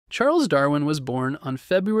Charles Darwin was born on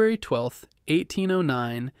February 12,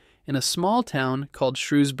 1809, in a small town called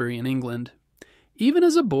Shrewsbury in England. Even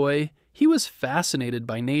as a boy, he was fascinated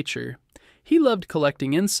by nature. He loved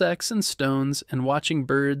collecting insects and stones and watching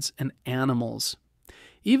birds and animals.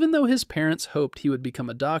 Even though his parents hoped he would become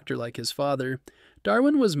a doctor like his father,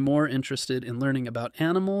 Darwin was more interested in learning about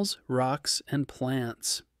animals, rocks, and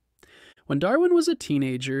plants. When Darwin was a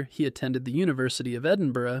teenager, he attended the University of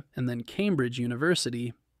Edinburgh and then Cambridge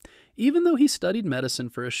University. Even though he studied medicine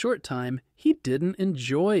for a short time, he didn't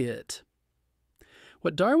enjoy it.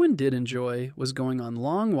 What Darwin did enjoy was going on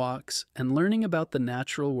long walks and learning about the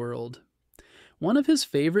natural world. One of his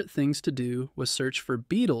favorite things to do was search for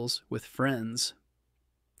beetles with friends.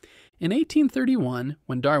 In 1831,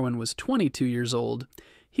 when Darwin was 22 years old,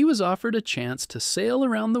 he was offered a chance to sail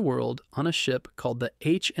around the world on a ship called the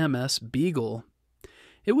HMS Beagle.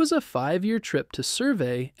 It was a 5-year trip to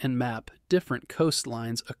survey and map different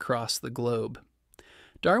coastlines across the globe.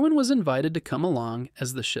 Darwin was invited to come along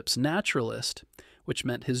as the ship's naturalist, which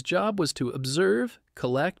meant his job was to observe,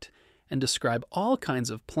 collect, and describe all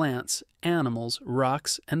kinds of plants, animals,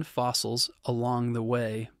 rocks, and fossils along the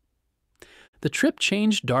way. The trip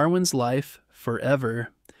changed Darwin's life forever.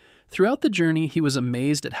 Throughout the journey, he was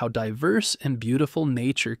amazed at how diverse and beautiful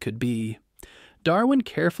nature could be. Darwin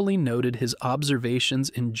carefully noted his observations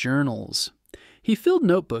in journals. He filled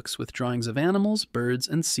notebooks with drawings of animals, birds,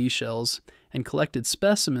 and seashells, and collected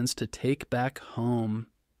specimens to take back home.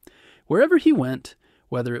 Wherever he went,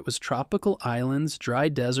 whether it was tropical islands, dry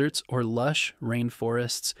deserts, or lush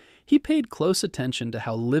rainforests, he paid close attention to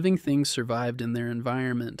how living things survived in their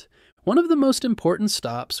environment. One of the most important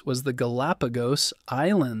stops was the Galapagos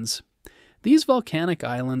Islands. These volcanic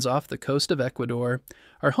islands off the coast of Ecuador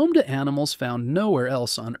are home to animals found nowhere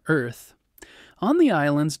else on Earth. On the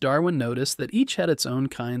islands, Darwin noticed that each had its own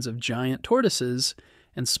kinds of giant tortoises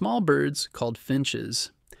and small birds called finches.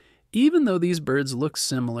 Even though these birds looked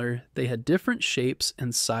similar, they had different shapes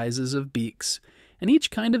and sizes of beaks, and each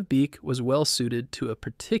kind of beak was well suited to a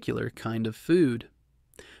particular kind of food.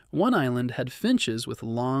 One island had finches with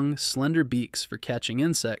long, slender beaks for catching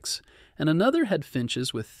insects, and another had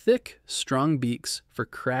finches with thick, strong beaks for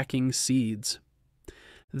cracking seeds.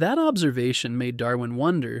 That observation made Darwin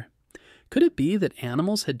wonder, could it be that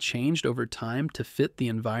animals had changed over time to fit the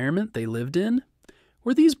environment they lived in?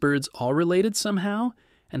 Were these birds all related somehow,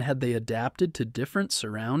 and had they adapted to different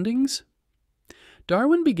surroundings?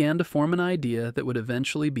 Darwin began to form an idea that would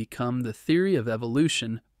eventually become the theory of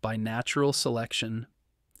evolution by natural selection.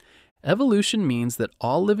 Evolution means that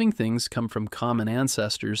all living things come from common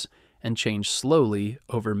ancestors and change slowly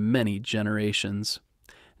over many generations.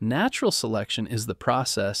 Natural selection is the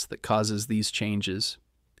process that causes these changes.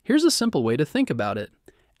 Here's a simple way to think about it.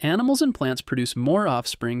 Animals and plants produce more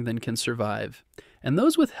offspring than can survive, and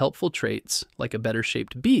those with helpful traits, like a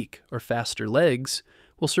better-shaped beak or faster legs,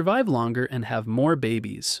 will survive longer and have more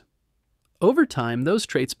babies. Over time, those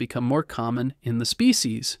traits become more common in the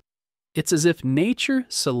species. It's as if nature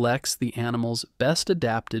selects the animals best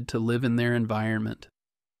adapted to live in their environment.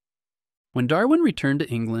 When Darwin returned to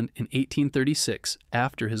England in 1836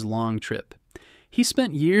 after his long trip, he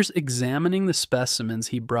spent years examining the specimens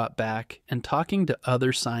he brought back and talking to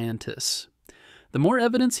other scientists. The more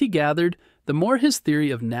evidence he gathered, the more his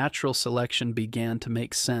theory of natural selection began to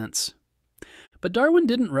make sense. But Darwin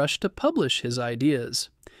didn't rush to publish his ideas.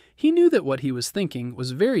 He knew that what he was thinking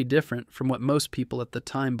was very different from what most people at the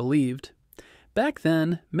time believed. Back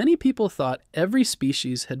then, many people thought every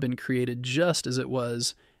species had been created just as it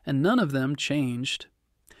was, and none of them changed.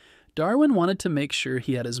 Darwin wanted to make sure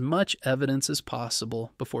he had as much evidence as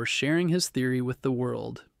possible before sharing his theory with the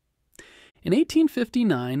world. In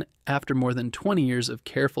 1859, after more than 20 years of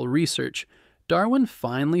careful research, Darwin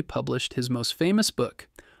finally published his most famous book,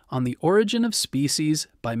 On the Origin of Species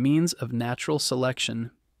by Means of Natural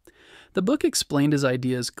Selection. The book explained his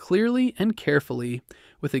ideas clearly and carefully,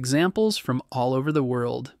 with examples from all over the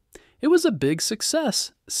world. It was a big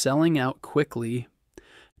success, selling out quickly.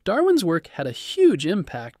 Darwin's work had a huge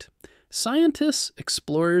impact. Scientists,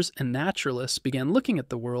 explorers, and naturalists began looking at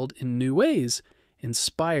the world in new ways,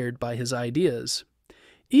 inspired by his ideas.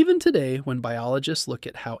 Even today, when biologists look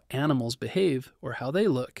at how animals behave or how they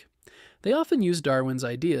look, they often use Darwin's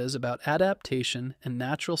ideas about adaptation and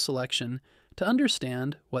natural selection to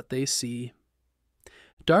understand what they see.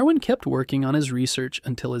 Darwin kept working on his research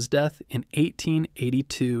until his death in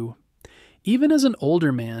 1882. Even as an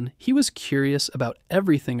older man, he was curious about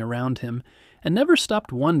everything around him and never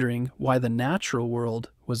stopped wondering why the natural world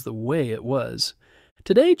was the way it was.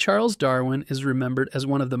 Today, Charles Darwin is remembered as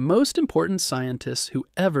one of the most important scientists who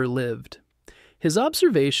ever lived. His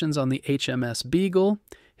observations on the HMS Beagle,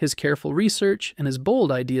 His careful research and his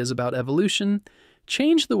bold ideas about evolution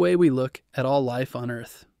changed the way we look at all life on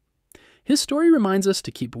Earth. His story reminds us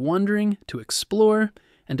to keep wondering, to explore,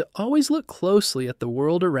 and to always look closely at the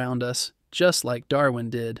world around us, just like Darwin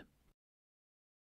did.